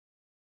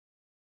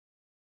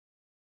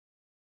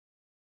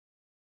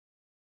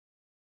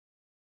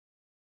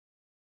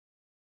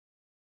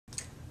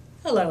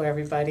Hello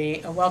everybody,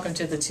 and welcome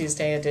to the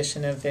Tuesday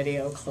edition of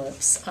Video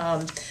Clips.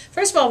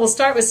 First of all, we'll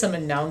start with some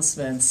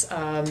announcements.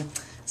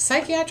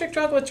 Psychiatric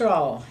drug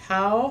withdrawal,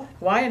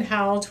 why and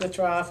how to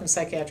withdraw from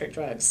psychiatric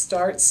drugs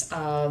starts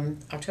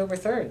October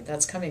 3rd.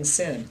 That's coming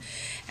soon.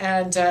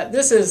 And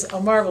this is a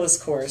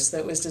marvelous course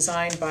that was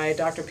designed by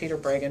Dr. Peter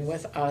Breggin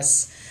with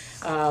us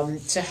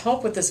to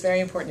help with this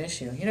very important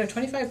issue. You know,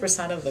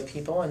 25% of the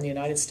people in the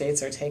United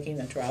States are taking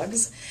the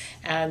drugs.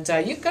 And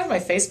you can go to my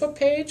Facebook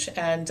page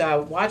and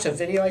watch a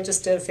video I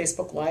just did, a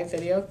Facebook Live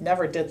video.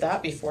 Never did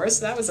that before,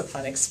 so that was a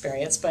fun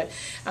experience. But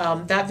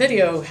that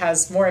video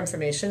has more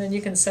information, and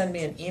you can send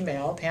me an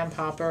email,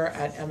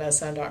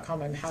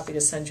 pampopper@msn.com. I'm happy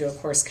to send you a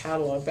course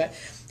catalog. But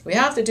we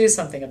have to do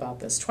something about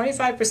this.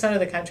 25%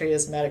 of the country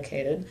is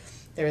medicated.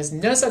 There is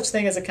no such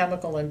thing as a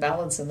chemical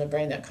imbalance in the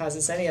brain that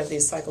causes any of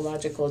these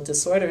psychological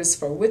disorders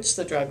for which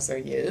the drugs are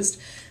used.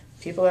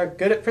 People are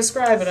good at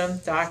prescribing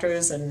them.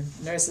 Doctors and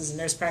nurses and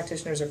nurse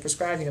practitioners are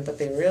prescribing them, but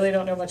they really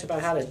don't know much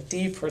about how to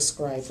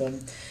de-prescribe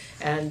them.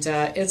 And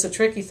it's a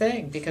tricky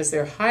thing because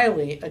they're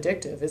highly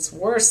addictive. It's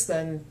worse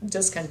than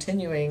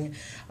discontinuing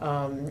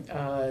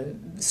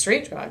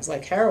street drugs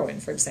like heroin,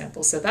 for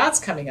example. So that's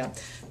coming up.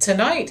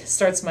 Tonight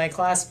starts my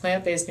class,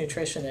 Plant-Based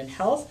Nutrition and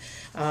Health.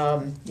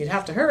 You'd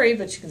have to hurry,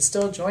 but you can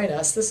still join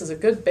us. This is a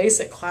good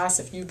basic class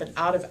if you've been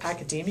out of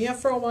academia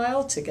for a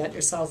while to get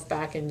yourself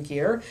back in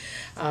gear.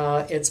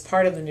 It's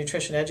part of the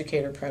Nutrition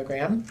Educator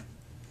program.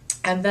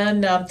 And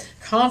then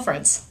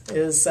conference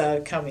is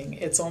coming.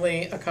 It's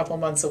only a couple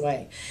months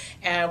away.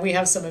 And we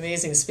have some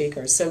amazing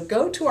speakers. So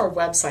go to our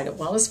website at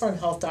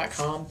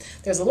wellnessfarmhealth.com.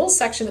 There's a little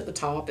section at the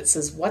top. It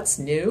says What's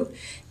New.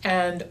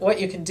 And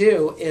what you can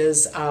do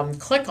is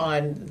click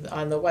on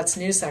the What's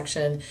New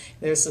section.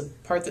 There's a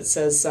part that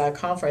says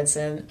conference,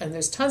 and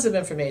there's tons of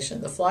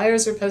information. The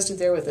flyers are posted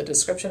there with a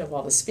description of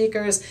all the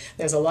speakers.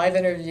 There's a live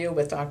interview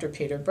with Dr.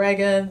 Peter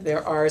Breggin.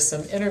 There are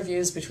some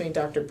interviews between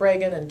Dr.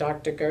 Breggin and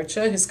Dr.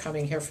 Goethe, who's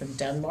coming here from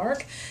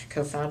Denmark,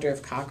 co-founder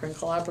of Cochrane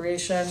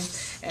Collaboration.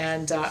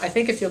 And I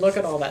think if you look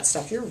at all that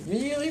stuff, you're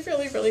really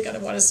going to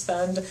want to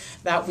spend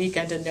that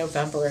weekend in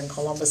November in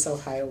Columbus,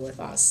 Ohio with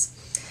us.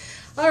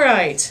 All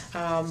right,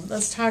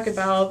 let's talk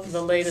about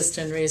the latest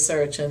in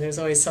research, and there's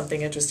always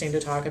something interesting to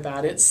talk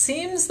about. It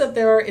seems that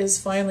there is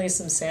finally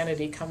some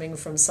sanity coming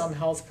from some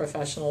health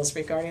professionals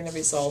regarding the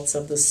results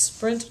of the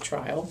SPRINT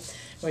trial,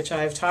 which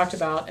I've talked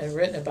about and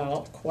written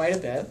about quite a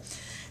bit.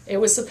 It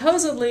was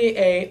supposedly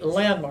a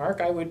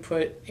landmark, I would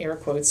put air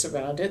quotes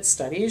around it,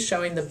 study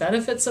showing the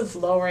benefits of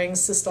lowering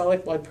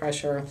systolic blood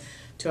pressure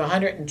to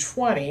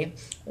 120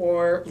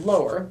 or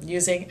lower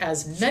using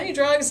as many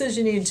drugs as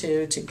you need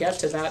to get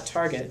to that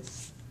target.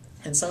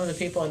 And some of the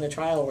people in the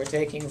trial were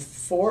taking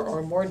 4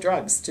 or more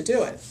drugs to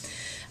do it.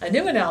 A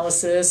new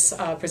analysis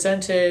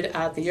presented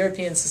at the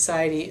European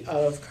Society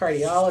of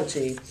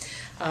Cardiology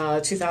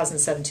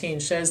 2017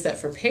 shows that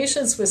for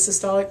patients with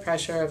systolic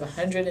pressure of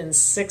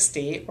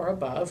 160 or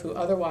above who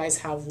otherwise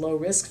have low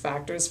risk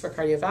factors for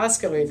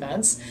cardiovascular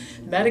events,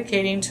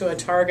 medicating to a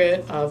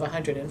target of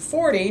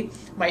 140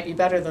 might be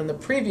better than the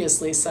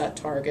previously set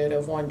target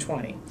of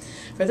 120.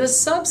 For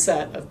this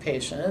subset of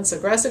patients,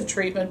 aggressive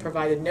treatment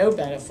provided no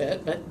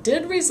benefit, but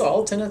did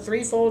result in a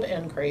 3-fold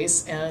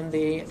increase in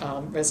the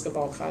risk of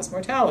all-cause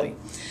mortality.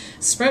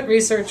 SPRINT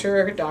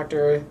researcher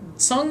Dr.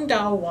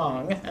 Songdao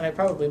Wang, and I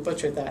probably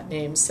butchered that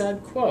name,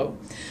 said, quote,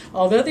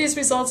 "Although these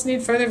results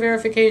need further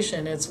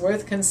verification, it's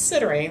worth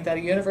considering that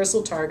a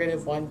universal target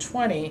of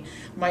 120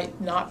 might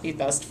not be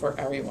best for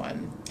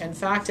everyone. In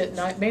fact, it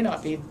may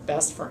not be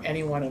best for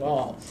anyone at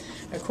all.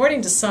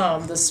 According to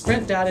some, the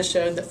SPRINT data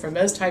showed that for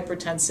most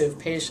hypertensive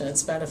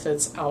patients,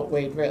 benefits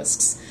outweighed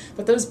risks,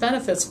 but those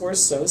benefits were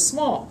so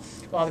small."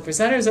 While the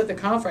presenters at the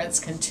conference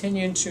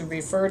continued to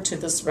refer to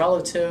this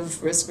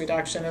relative risk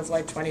reduction of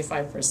like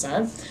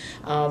 25%,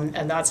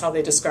 and that's how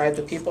they described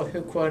the people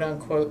who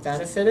quote-unquote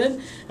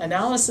benefited,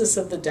 analysis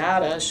of the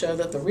data showed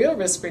that the real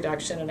risk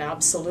reduction in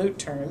absolute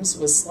terms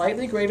was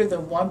slightly greater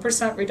than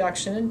 1%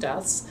 reduction in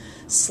deaths,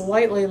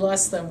 slightly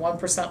less than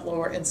 1%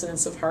 lower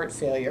incidence of heart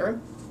failure,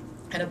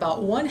 and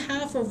about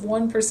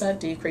 0.5%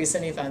 decrease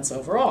in events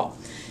overall.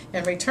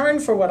 In return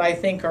for what I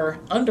think are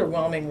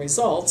underwhelming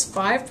results,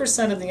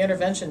 5% of the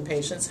intervention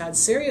patients had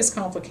serious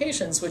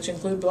complications, which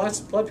include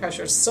blood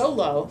pressure so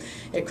low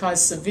it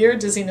caused severe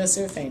dizziness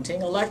or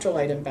fainting,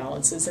 electrolyte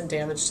imbalances, and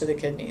damage to the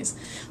kidneys.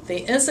 The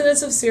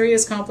incidence of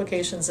serious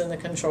complications in the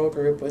control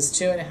group was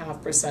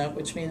 2.5%,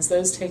 which means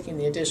those taking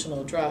the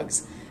additional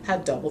drugs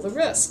had double the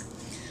risk.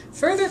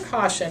 Further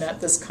caution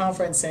at this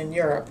conference in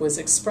Europe was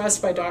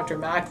expressed by Dr.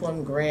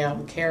 Macklem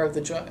Graham, chair of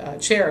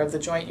the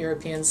Joint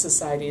European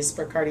Societies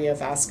for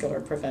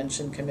Cardiovascular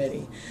Prevention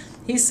Committee.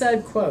 He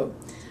said, quote,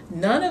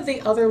 None of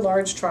the other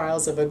large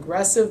trials of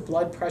aggressive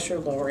blood pressure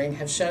lowering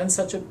have shown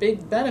such a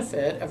big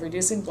benefit of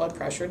reducing blood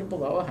pressure to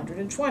below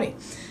 120.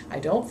 I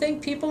don't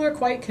think people are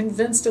quite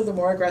convinced of the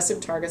more aggressive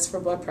targets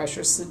for blood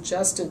pressure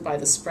suggested by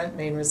the SPRINT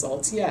main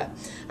results yet.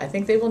 I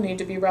think they will need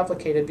to be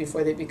replicated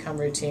before they become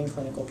routine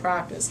clinical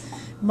practice.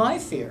 My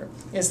fear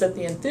is that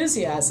the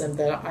enthusiasm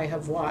that I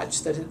have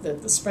watched that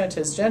the SPRINT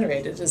has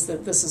generated is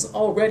that this is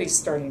already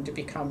starting to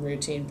become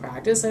routine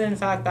practice, and in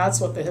fact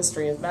that's what the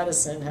history of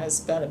medicine has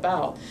been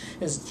about,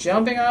 is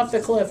jumping off the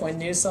cliff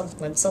when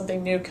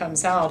something new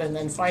comes out and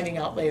then finding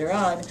out later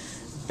on,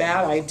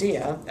 bad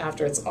idea,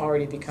 after it's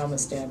already become a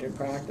standard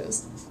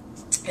practice.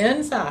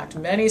 In fact,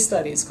 many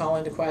studies call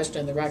into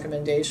question the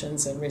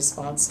recommendations in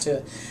response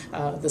to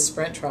the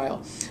SPRINT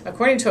trial.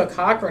 According to a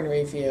Cochrane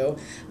review,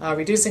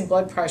 reducing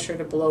blood pressure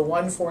to below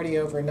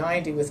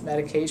 140/90 with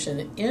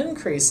medication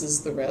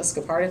increases the risk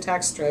of heart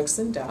attack, strokes,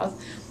 and death.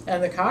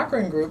 And the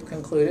Cochrane group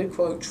concluded,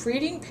 quote,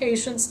 treating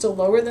patients to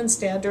lower than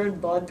standard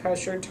blood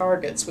pressure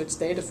targets, which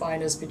they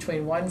define as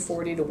between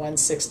 140 to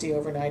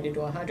 160/90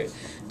 to 100,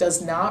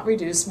 does not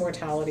reduce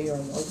mortality or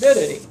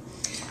morbidity.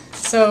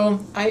 So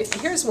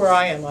here's where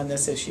I am on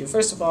this issue.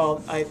 First of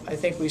all, I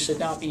think we should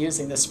not be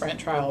using the SPRINT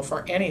trial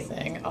for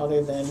anything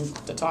other than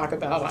to talk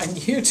about on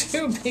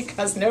YouTube,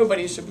 because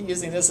nobody should be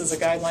using this as a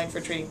guideline for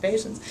treating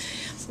patients.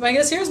 But I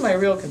guess here's my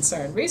real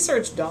concern.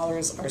 Research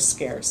dollars are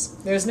scarce.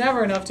 There's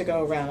never enough to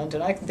go around,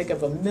 and I can think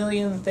of a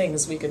million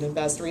things we could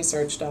invest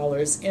research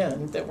dollars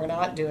in that we're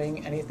not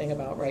doing anything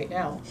about right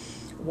now.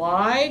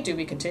 Why do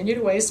we continue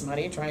to waste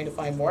money trying to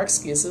find more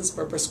excuses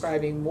for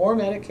prescribing more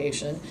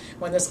medication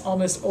when this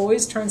almost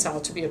always turns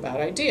out to be a bad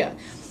idea?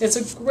 It's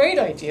a great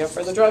idea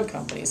for the drug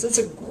companies. It's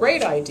a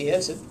great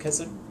idea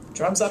because it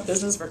drums up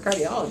business for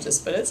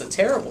cardiologists, but it's a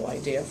terrible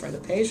idea for the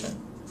patient.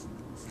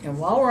 And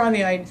while we're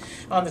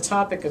on the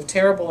topic of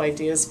terrible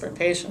ideas for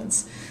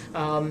patients,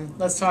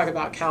 let's talk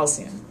about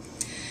calcium.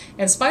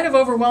 In spite of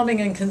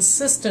overwhelming and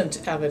consistent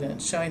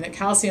evidence showing that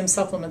calcium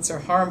supplements are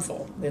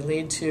harmful, they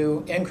lead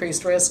to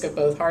increased risk of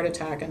both heart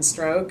attack and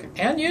stroke,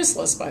 and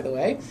useless, by the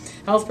way,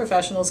 health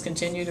professionals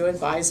continue to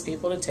advise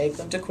people to take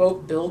them to,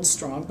 quote, build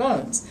strong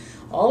bones.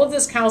 All of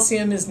this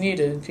calcium is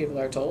needed, people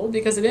are told,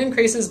 because it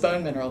increases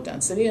bone mineral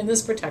density, and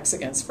this protects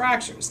against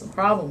fractures. The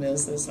problem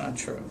is that's not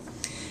true.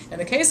 In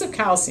the case of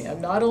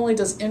calcium, not only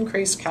does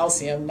increased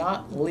calcium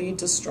not lead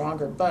to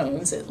stronger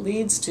bones, it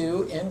leads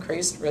to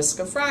increased risk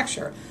of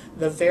fracture,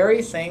 the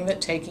very thing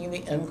that taking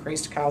the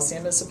increased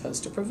calcium is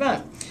supposed to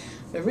prevent.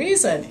 The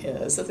reason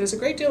is that there's a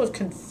great deal of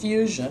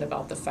confusion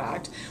about the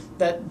fact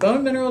that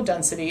bone mineral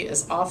density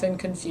is often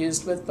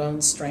confused with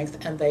bone strength,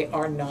 and they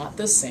are not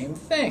the same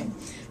thing.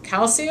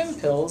 Calcium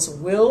pills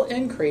will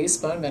increase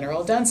bone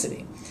mineral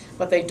density,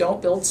 but they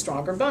don't build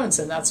stronger bones,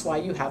 and that's why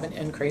you have an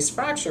increased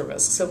fracture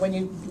risk. So when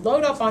you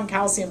load up on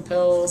calcium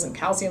pills and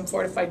calcium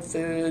fortified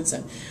foods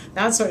and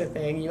that sort of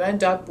thing, you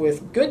end up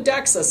with good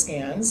DEXA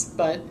scans,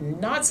 but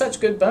not such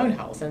good bone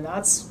health, and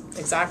that's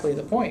exactly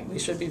the point. We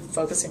should be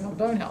focusing on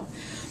bone health.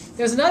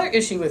 There's another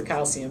issue with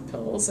calcium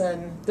pills,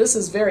 and this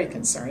is very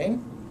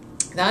concerning.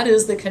 That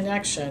is the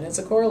connection, it's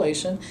a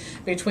correlation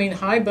between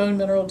high bone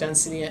mineral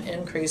density and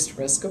increased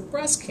risk of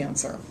breast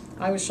cancer.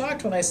 I was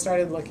shocked when I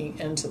started looking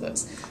into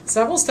this.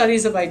 Several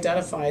studies have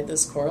identified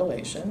this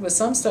correlation, with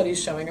some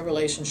studies showing a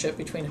relationship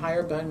between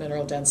higher bone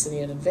mineral density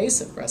and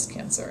invasive breast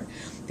cancer.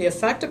 The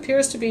effect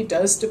appears to be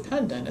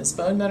dose-dependent. As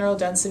bone mineral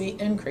density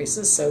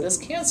increases, so does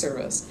cancer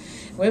risk.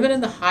 Women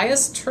in the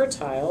highest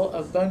tertile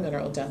of bone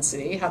mineral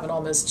density have an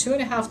almost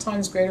 2.5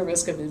 times greater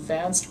risk of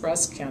advanced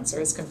breast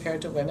cancer as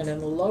compared to women in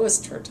the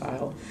lowest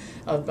tertile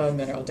of bone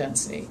mineral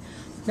density.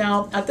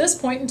 Now, at this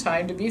point in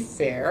time, to be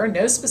fair,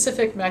 no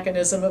specific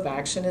mechanism of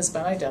action has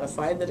been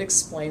identified that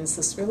explains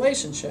this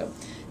relationship.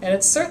 And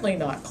it's certainly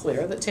not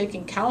clear that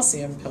taking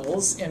calcium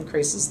pills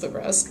increases the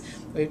risk.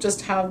 We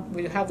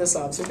have this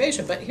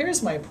observation. But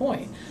here's my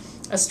point.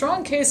 A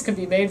strong case can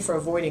be made for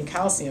avoiding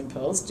calcium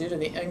pills due to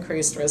the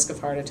increased risk of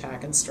heart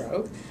attack and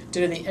stroke,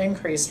 due to the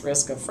increased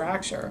risk of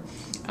fracture.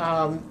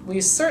 We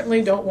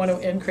certainly don't want to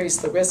increase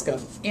the risk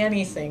of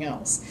anything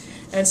else.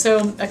 And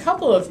so a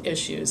couple of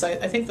issues. I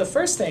think the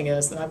first thing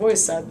is, and I've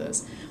always said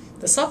this,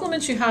 the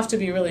supplements you have to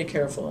be really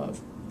careful of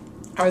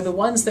are the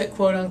ones that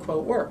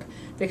quote-unquote work.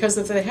 Because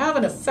if they have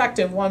an effect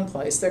in one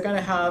place, they're going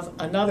to have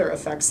another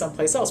effect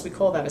someplace else. We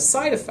call that a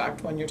side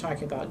effect when you're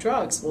talking about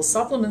drugs. Well,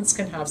 supplements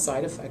can have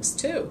side effects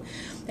too.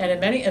 And in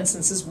many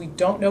instances, we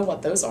don't know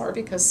what those are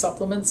because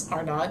supplements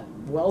are not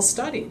well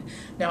studied.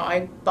 Now,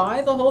 I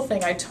buy the whole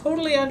thing. I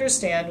totally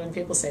understand when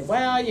people say,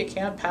 well, you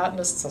can't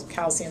patent a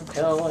calcium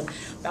pill, and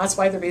that's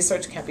why the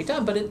research can't be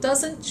done. But it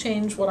doesn't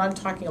change what I'm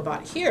talking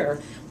about here,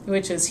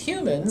 which is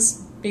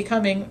humans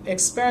becoming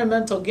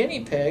experimental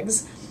guinea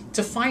pigs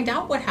to find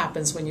out what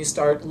happens when you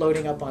start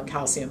loading up on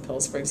calcium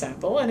pills, for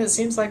example. And it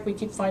seems like we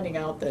keep finding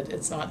out that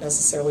it's not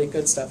necessarily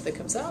good stuff that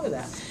comes out of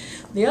that.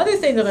 The other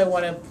thing that I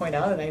want to point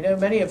out, and I know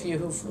many of you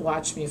who've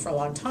watched me for a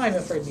long time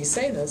have heard me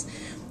say this,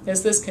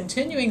 is this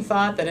continuing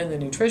thought that in the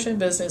nutrition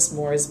business,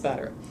 more is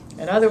better.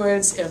 In other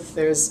words, if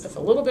a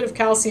little bit of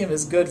calcium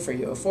is good for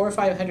you, 400 or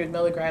 500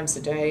 milligrams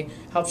a day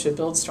helps you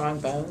build strong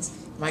bones,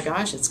 my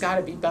gosh, it's got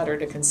to be better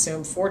to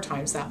consume 4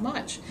 times that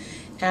much.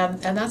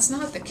 And that's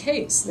not the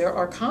case. There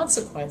are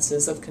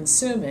consequences of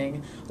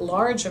consuming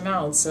large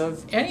amounts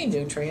of any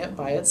nutrient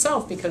by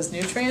itself, because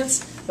nutrients,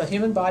 the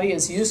human body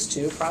is used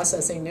to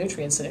processing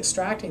nutrients and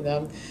extracting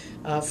them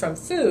from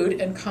food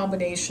in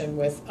combination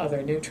with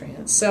other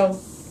nutrients. So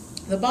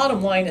the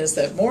bottom line is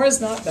that more is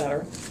not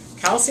better.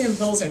 Calcium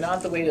pills are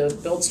not the way to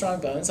build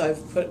strong bones.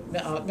 I've put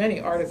out many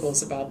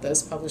articles about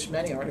this, published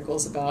many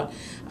articles about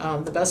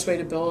the best way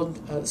to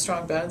build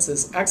strong bones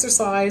is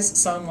exercise,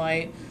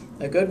 sunlight,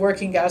 a good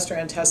working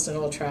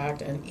gastrointestinal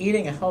tract, and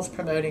eating a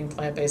health-promoting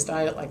plant-based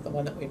diet like the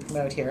one that we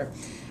promote here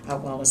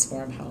at Wellness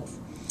Forum Health.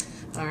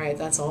 All right,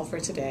 that's all for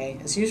today.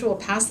 As usual,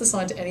 pass this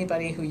on to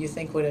anybody who you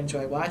think would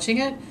enjoy watching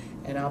it,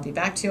 and I'll be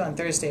back to you on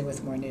Thursday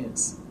with more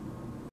news.